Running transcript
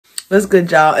What's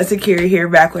good, y'all? It's Akira here,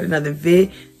 back with another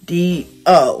video.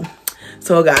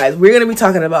 So guys, we're going to be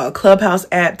talking about a Clubhouse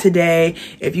app today.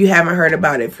 If you haven't heard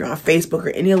about it, if you're on Facebook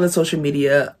or any other social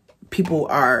media, people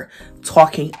are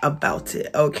talking about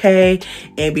it, okay?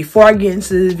 And before I get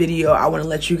into this video, I want to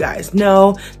let you guys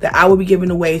know that I will be giving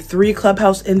away 3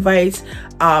 Clubhouse invites.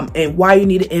 And why you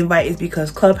need an invite is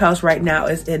because Clubhouse right now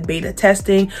is in beta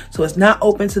testing, so it's not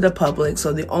open to the public.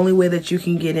 So the only way that you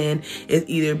can get in is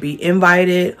either be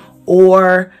invited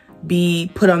or be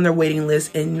put on their waiting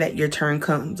list and that your turn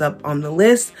comes up on the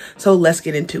list. So let's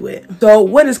get into it. So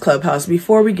what is Clubhouse?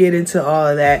 Before we get into all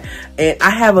of that, and I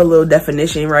have a little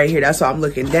definition right here, that's why I'm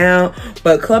looking down,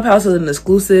 but Clubhouse is an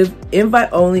exclusive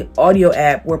invite-only audio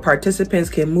app where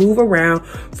participants can move around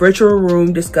virtual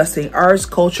room discussing arts,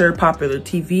 culture, popular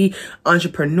TV,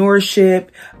 entrepreneurship,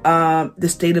 the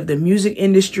state of the music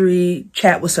industry,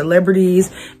 chat with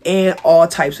celebrities, and all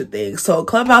types of things. So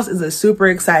Clubhouse is a super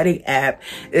exciting app.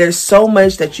 There's so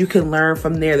much that you can learn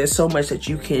from there. There's so much that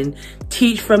you can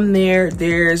teach from there.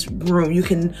 There's room. You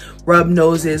can rub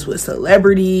noses with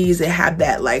celebrities and have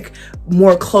that like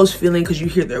more close feeling because you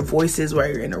hear their voices while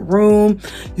you're in a room.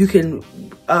 You can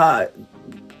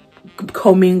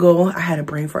commingle. I had a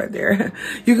brain fart there.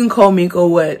 You can commingle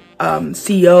with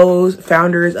CEOs,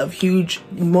 founders of huge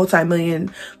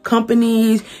multi-million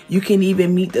companies. You can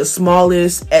even meet the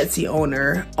smallest Etsy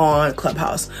owner on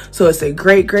Clubhouse. So it's a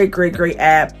great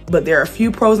app, but there are a few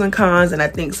pros and cons, and I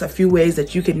think it's a few ways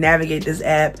that you can navigate this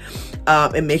app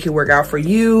and make it work out for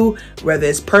you, whether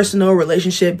it's personal,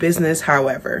 relationship, business,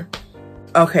 however.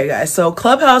 Okay guys, so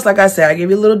Clubhouse, like I said, I gave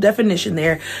you a little definition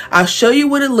there. I'll show you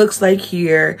what it looks like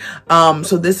here.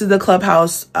 So this is the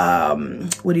Clubhouse,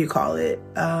 what do you call it?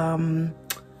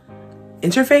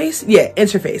 Interface? Yeah,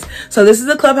 interface. So this is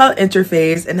the Clubhouse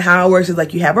interface, and how it works is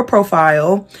like you have a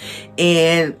profile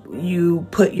and you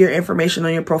put your information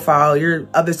on your profile, your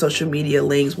other social media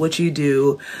links, what you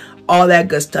do, all that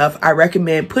good stuff. I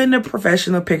recommend putting a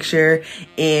professional picture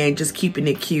and just keeping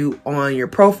it cute on your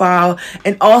profile.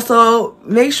 And also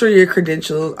make sure your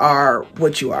credentials are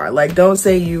what you are. Like, don't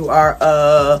say you are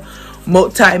a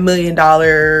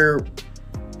multi-million-dollar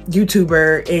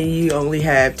YouTuber and you only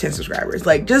have 10 subscribers.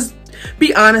 Like, just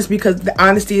be honest, because the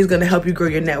honesty is going to help you grow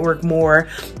your network more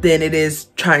than it is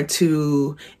trying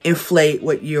to inflate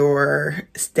what your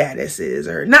status is,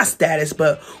 or not status,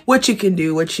 but what you can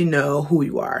do, what you know, who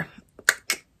you are.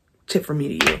 Tip from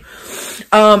me to you.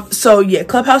 So yeah,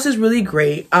 Clubhouse is really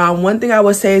great. One thing I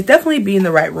would say is definitely be in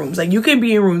the right rooms. Like, you can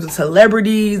be in rooms with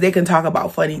celebrities. They can talk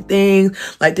about funny things.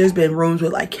 Like, there's been rooms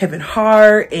with like Kevin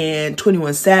Hart and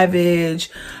 21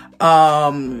 Savage.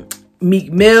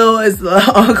 Meek Mill is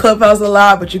on Clubhouse a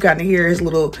lot, but you kind of hear his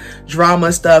little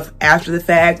drama stuff after the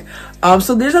fact.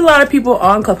 So there's a lot of people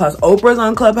on Clubhouse. Oprah's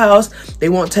on Clubhouse. They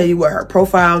won't tell you what her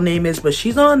profile name is, but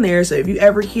she's on there. So if you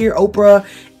ever hear Oprah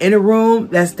in a room,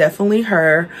 that's definitely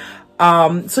her.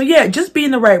 So yeah, just be in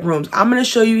the right rooms. I'm going to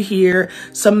show you here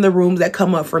some of the rooms that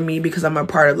come up for me because I'm a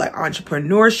part of like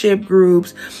entrepreneurship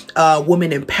groups,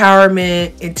 women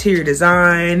empowerment, interior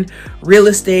design, real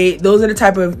estate. Those are the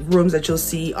type of rooms that you'll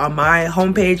see on my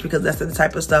homepage because that's the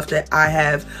type of stuff that I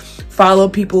have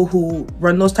followed, people who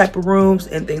run those type of rooms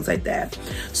and things like that.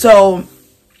 So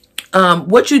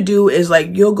what you do is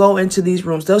like, you'll go into these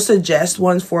rooms. They'll suggest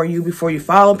ones for you before you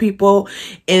follow people.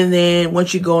 And then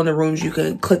once you go in the rooms, you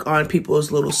can click on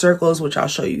people's little circles, which I'll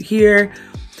show you here.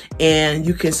 And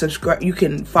you can subscribe, you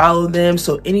can follow them.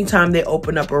 So anytime they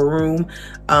open up a room,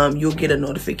 you'll get a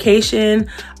notification.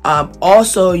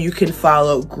 Also, you can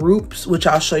follow groups, which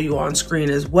I'll show you on screen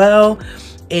as well.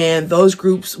 And those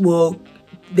groups will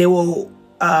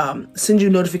send you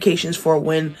notifications for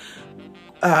when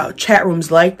chat rooms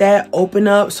like that open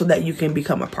up so that you can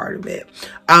become a part of it.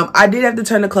 I did have to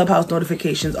turn the Clubhouse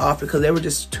notifications off because they were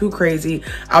just too crazy.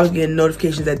 I was getting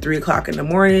notifications at 3 o'clock in the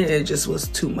morning and it just was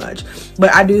too much.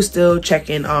 But I do still check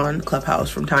in on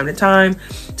Clubhouse from time to time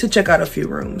to check out a few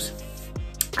rooms.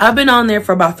 I've been on there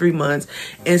for about 3 months,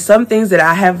 and some things that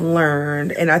I have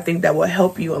learned, and I think that will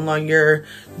help you along your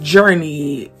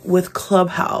journey with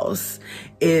Clubhouse,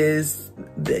 is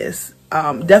this.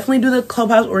 Definitely do the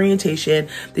Clubhouse orientation.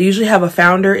 They usually have a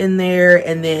founder in there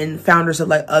and then founders of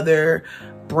like other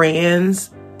brands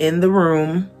in the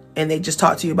room. And they just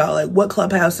talk to you about like what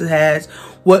Clubhouse has,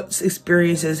 what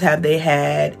experiences have they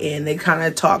had, and they kind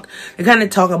of talk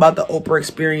about the Oprah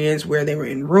experience where they were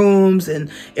in rooms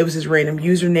and it was his random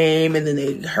username, and then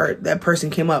they heard that person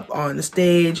came up on the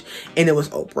stage and it was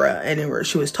Oprah, and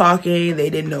she was talking. They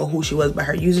didn't know who she was by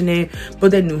her username,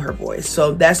 but they knew her voice.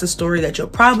 So that's a story that you'll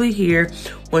probably hear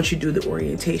once you do the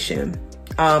orientation.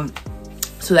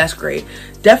 So that's great.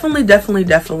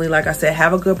 Definitely, like I said,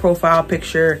 have a good profile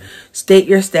picture, state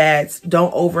your stats,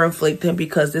 don't overinflate them,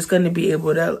 because it's going to be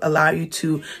able to allow you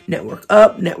to network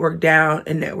up, network down,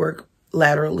 and network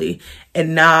laterally,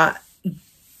 and not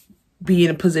be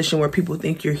in a position where people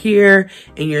think you're here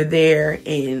and you're there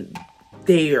and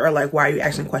they are like, why are you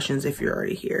asking questions if you're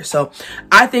already here? So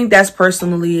I think that's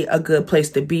personally a good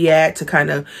place to be at, to kind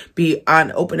of be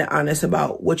open and honest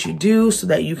about what you do, so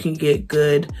that you can get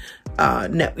good,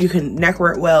 you can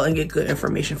network well and get good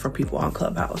information from people on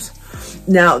Clubhouse.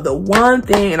 Now, the one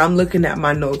thing, and I'm looking at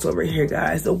my notes over here,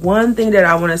 guys, the one thing that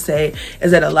I want to say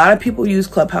is that a lot of people use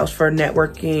Clubhouse for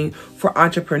networking, for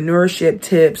entrepreneurship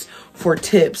tips, for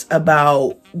tips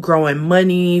about growing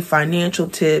money, financial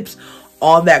tips,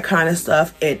 all that kind of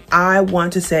stuff. And I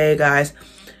want to say, guys,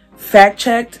 fact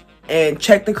checked and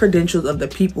check the credentials of the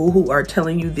people who are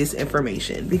telling you this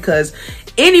information, because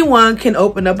anyone can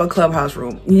open up a Clubhouse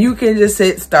room. You can just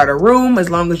start a room as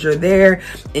long as you're there,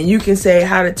 and you can say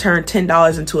how to turn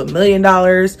 $10 into $1 million,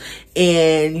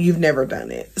 and you've never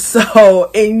done it. So,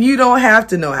 and you don't have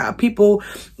to know how. People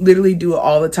literally do it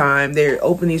all the time. They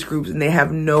open these groups and they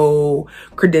have no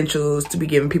credentials to be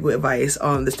giving people advice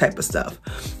on this type of stuff.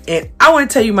 And I want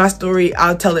to tell you my story.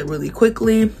 I'll tell it really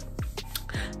quickly.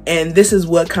 And this is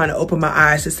what kind of opened my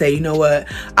eyes to say, you know what,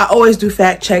 I always do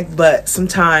fact check, but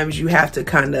sometimes you have to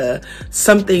kind of,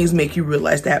 some things make you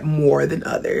realize that more than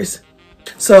others.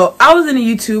 So I was in a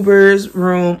YouTuber's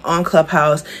room on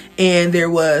Clubhouse, and there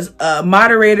was a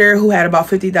moderator who had about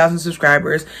 50,000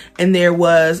 subscribers, and there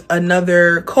was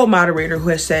another co-moderator who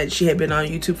had said she had been on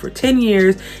YouTube for 10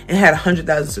 years and had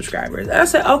 100,000 subscribers. And I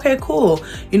said, okay, cool.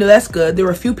 You know, that's good. There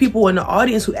were a few people in the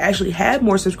audience who actually had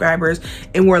more subscribers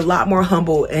and were a lot more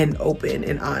humble and open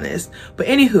and honest. But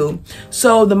anywho,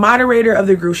 so the moderator of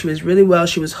the group, she was really well.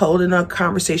 She was holding a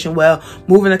conversation well,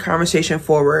 moving the conversation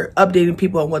forward, updating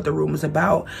people on what the room was about.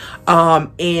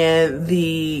 And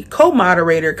the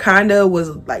co-moderator kind of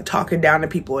was like talking down to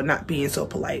people and not being so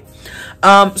polite.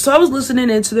 So I was listening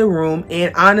into the room,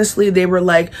 and honestly, they were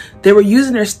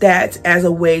using their stats as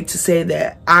a way to say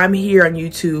that I'm here on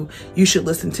YouTube, you should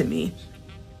listen to me.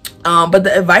 But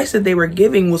the advice that they were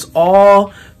giving was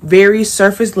all very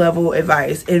surface level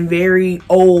advice and very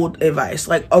old advice.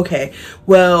 Like, okay,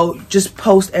 well, just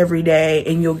post every day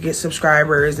and you'll get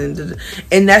subscribers,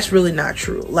 and that's really not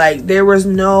true. Like, there was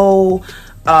no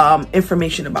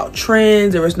information about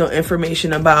trends. There was no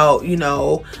information about, you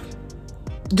know,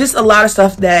 just a lot of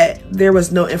stuff that there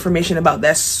was no information about.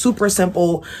 That's super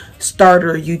simple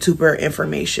starter YouTuber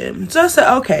information. So I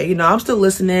said, okay, you know, I'm still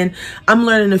listening. I'm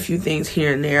learning a few things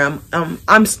here and there.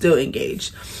 I'm still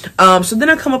engaged. So then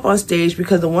I come up on stage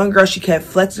because the one girl, she kept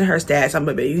flexing her stats. I'm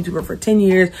a YouTuber for 10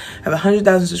 years, have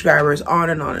 100,000 subscribers, on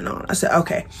and on and on. I said,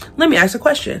 okay, let me ask a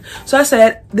question. So I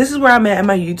said, this is where I'm at in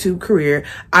my YouTube career.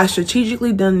 I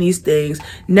strategically done these things.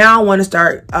 Now I want to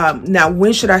start, now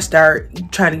when should I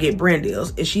start trying to get brand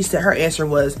deals? And she said, her answer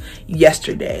was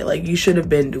yesterday. Like, you should have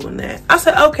been doing that. I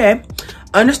said, okay,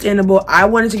 understandable. I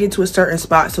wanted to get to a certain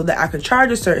spot so that I could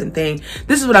charge a certain thing.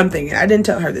 This is what I'm thinking. I didn't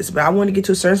tell her this, but I want to get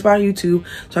to a certain spot on YouTube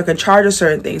so I could charge a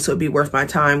certain thing, so it'd be worth my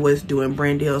time with doing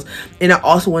brand deals. And I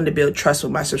also wanted to build trust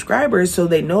with my subscribers, so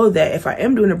they know that if I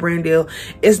am doing a brand deal,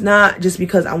 it's not just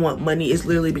because I want money. It's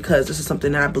literally because this is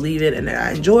something that I believe in and that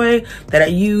I enjoy, that I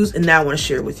use, and now I want to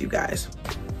share with you guys.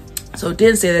 So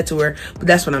didn't say that to her, but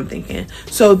that's what I'm thinking.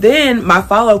 So then my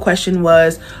follow-up question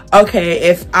was, okay,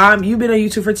 if you've been on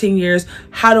YouTube for 10 years,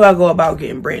 how do I go about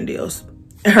getting brand deals?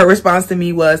 Her response to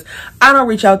me was, I don't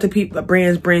reach out to people,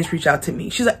 brands reach out to me.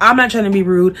 She's like, I'm not trying to be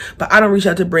rude, but I don't reach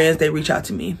out to brands, they reach out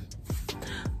to me.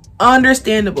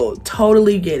 Understandable,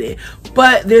 totally get it.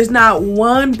 But there's not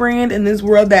one brand in this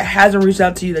world that hasn't reached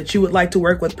out to you that you would like to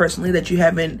work with personally, that you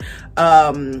haven't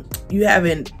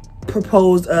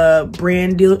proposed a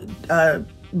brand deal,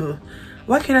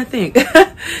 why can't I think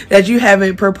that you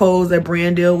haven't proposed a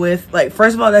brand deal with? Like,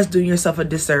 first of all, that's doing yourself a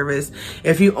disservice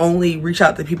if you only reach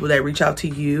out to people that reach out to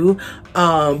you.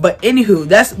 But anywho,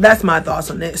 that's my thoughts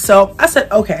on it. So I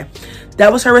said, okay,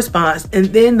 that was her response. And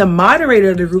then the moderator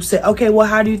of the group said, okay, well,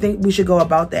 how do you think we should go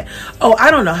about that? Oh,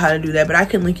 I don't know how to do that, but I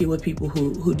can link you with people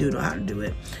who do know how to do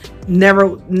it.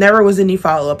 Never was any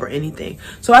follow-up or anything.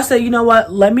 So I said, you know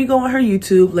what, let me go on her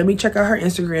YouTube, let me check out her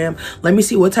Instagram, let me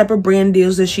see what type of brand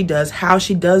deals that she does, how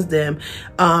she does them,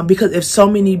 because if so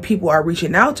many people are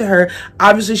reaching out to her,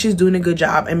 obviously she's doing a good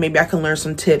job, and maybe I can learn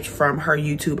some tips from her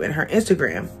YouTube and her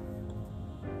Instagram.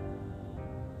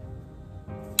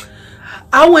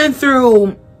 I went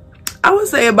through, I would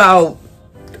say, about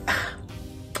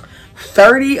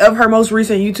 30 of her most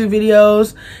recent YouTube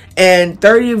videos and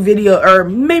 30 video, or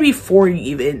maybe 40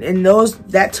 even, and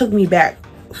that took me back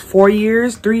 4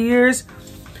 years, 3 years,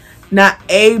 not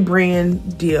a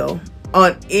brand deal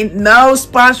on no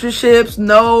sponsorships,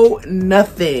 no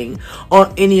nothing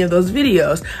on any of those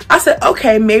videos. I said,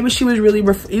 okay, maybe she was really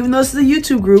even though this is a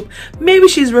YouTube group, maybe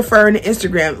she's referring to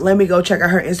Instagram. Let me go check out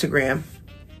her Instagram.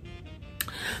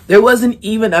 There wasn't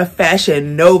even a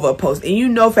Fashion Nova post, and you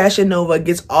know Fashion Nova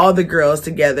gets all the girls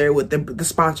together with the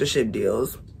sponsorship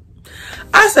deals.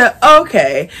 I said,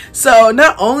 okay, so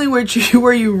not only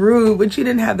were you rude, but you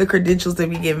didn't have the credentials to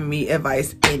be giving me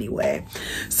advice anyway.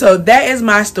 So that is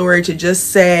my story, to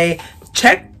just say,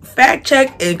 fact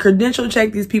check and credential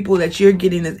check these people that you're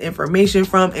getting this information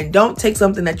from, and don't take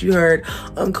something that you heard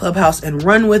on Clubhouse and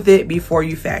run with it before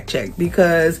you fact check,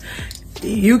 because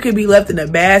you could be left in a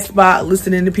bad spot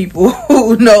listening to people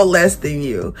who know less than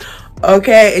you.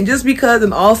 Okay, and just because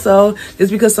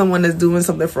someone is doing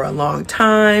something for a long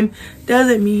time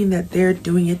doesn't mean that they're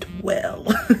doing it well.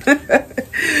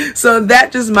 So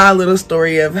that's just my little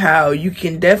story of how you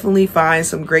can definitely find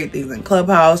some great things in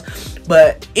Clubhouse,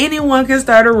 but anyone can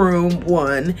start a room,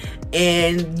 one,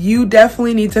 and you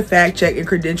definitely need to fact check and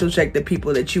credential check the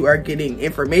people that you are getting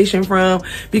information from,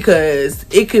 because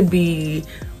it could be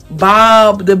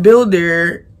Bob the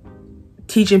Builder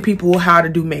teaching people how to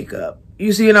do makeup.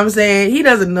 You see what I'm saying? He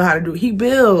doesn't know how to do it. He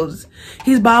builds.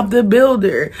 He's Bob the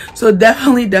Builder. So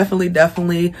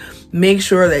definitely make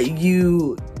sure that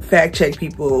you fact check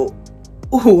people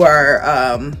who are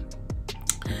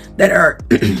that are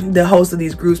the hosts of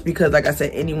these groups, because like I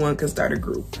said, anyone can start a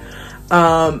group.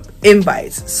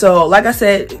 Invites. So like I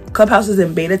said, Clubhouse is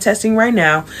in beta testing right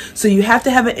now, so you have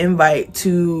to have an invite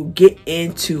to get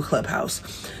into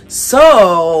Clubhouse.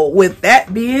 So with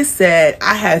that being said,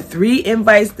 I have 3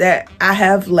 invites that I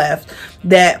have left,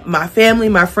 that my family,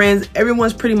 my friends,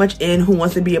 everyone's pretty much in who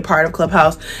wants to be a part of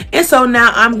Clubhouse. And so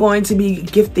now I'm going to be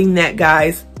gifting that,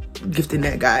 guys.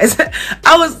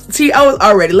 I was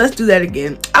already, let's do that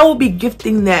again. I will be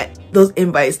gifting those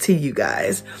invites to you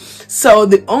guys. So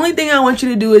the only thing I want you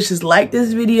to do is just like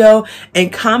this video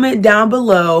and comment down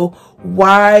below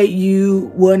why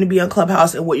you want to be on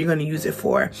Clubhouse and what you're going to use it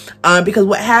for. Because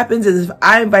what happens is, if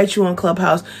I invite you on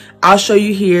Clubhouse, I'll show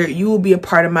you here, you will be a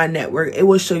part of my network. It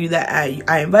will show you that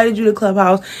I invited you to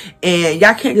Clubhouse, and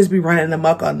y'all can't just be running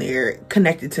amok on there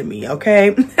connected to me,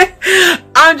 okay?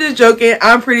 I'm just joking.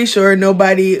 I'm pretty sure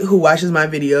nobody who watches my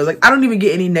videos, like, I don't even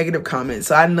get any negative comments,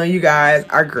 so I know you guys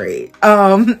are great.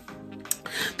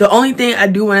 The only thing I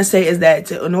do want to say is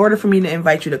that in order for me to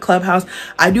invite you to Clubhouse,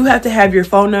 I do have to have your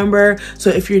phone number. So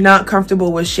if you're not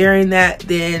comfortable with sharing that,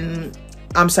 then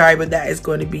I'm sorry, but that is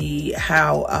going to be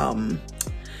how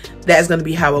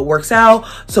it works out.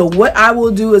 So what I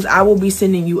will do is I will be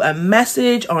sending you a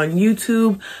message on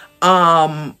YouTube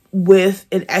with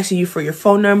and asking you for your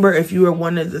phone number. If you are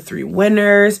one of the 3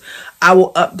 winners, I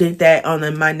will update that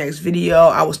on my next video.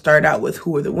 I will start out with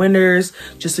who are the winners,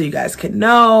 just so you guys can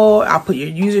know. I'll put your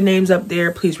usernames up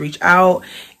there. Please reach out,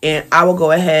 and I will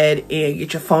go ahead and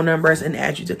get your phone numbers and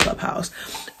add you to Clubhouse.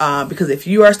 Because if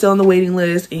you are still on the waiting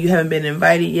list and you haven't been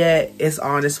invited yet, it's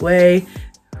on its way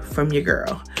from your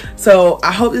girl. So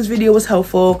I hope this video was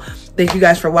helpful. Thank you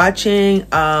guys for watching.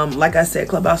 Like I said,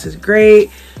 Clubhouse is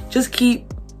great. Just keep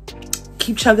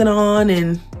chugging on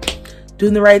and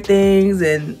doing the right things,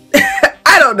 and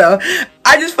I don't know,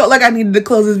 I just felt like I needed to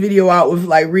close this video out with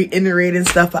like reiterating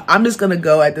stuff, but I'm just gonna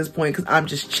go at this point because I'm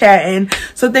just chatting.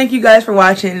 So thank you guys for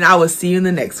watching, and I will see you in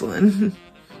the next one.